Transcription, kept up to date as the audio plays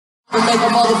To make a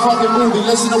motherfucking movie,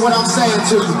 listen to what I'm saying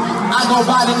to you. I go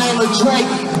by the name of Drake.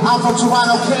 I'm from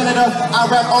Toronto, Canada. I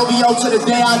rap OVO to the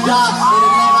day I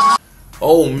die.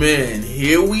 Oh man,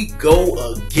 here we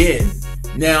go again.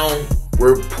 Now,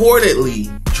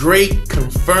 reportedly, Drake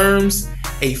confirms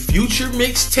a future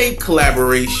mixtape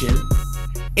collaboration,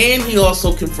 and he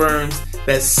also confirms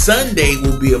that Sunday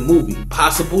will be a movie,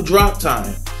 possible drop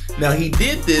time. Now, he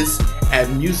did this at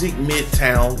Music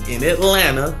Midtown in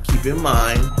Atlanta, keep in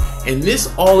mind, and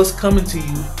this all is coming to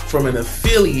you from an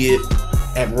affiliate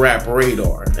at Rap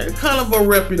Radar. Kind of a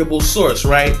reputable source,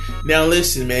 right? Now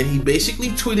listen, man, he basically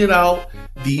tweeted out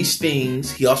these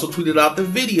things. He also tweeted out the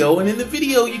video, and in the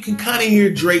video you can kind of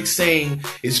hear Drake saying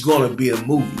it's going to be a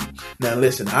movie. Now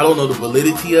listen, I don't know the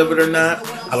validity of it or not.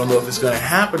 I don't know if it's going to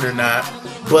happen or not,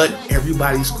 but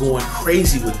everybody's going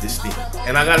crazy with this thing.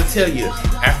 And I gotta tell you,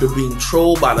 after being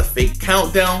trolled by the fake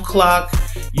countdown clock,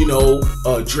 you know,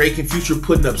 Drake and Future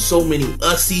putting up so many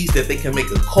ussies that they can make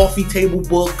a coffee table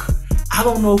book, I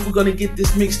don't know if we're gonna get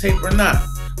this mixtape or not.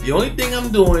 The only thing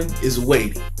I'm doing is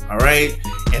waiting, all right?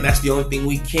 And that's the only thing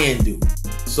we can do.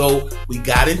 So we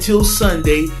got until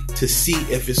Sunday to see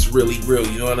if it's really real,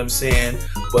 you know what I'm saying?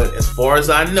 But as far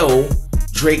as I know,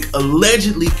 Drake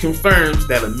allegedly confirms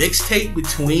that a mixtape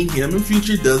between him and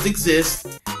Future does exist,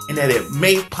 and that it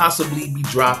may possibly be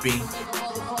dropping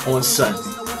on Sunday.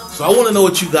 So I want to know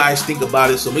what you guys think about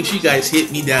it, so make sure you guys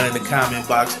hit me down in the comment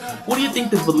box. What do you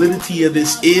think the validity of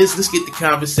this is? Let's get the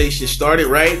conversation started,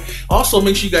 right? Also,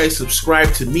 make sure you guys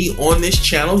subscribe to me on this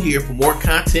channel here for more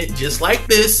content just like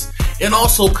this. And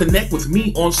also connect with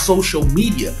me on social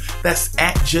media. That's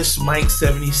at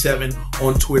JustMike77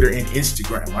 on Twitter and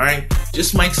Instagram, all right?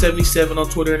 JustMike77 on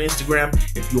Twitter and Instagram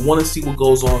if you want to see what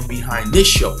goes on behind this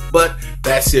show. But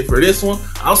that's it for this one.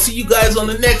 I'll see you guys on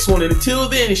the next one. And until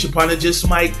then, it's your partner Just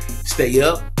Mike. Stay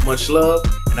up, much love.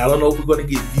 And I don't know if we're going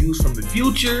to get views from the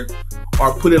future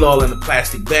or put it all in a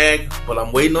plastic bag, but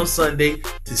I'm waiting on Sunday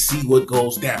to see what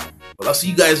goes down. But I'll see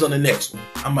you guys on the next one.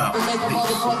 I'm out.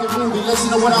 Listen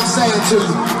to what I'm saying to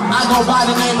you. I go by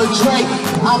the name of Drake.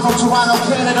 I'm from Toronto,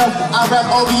 Canada. I rap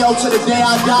OVO to the day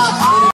I die.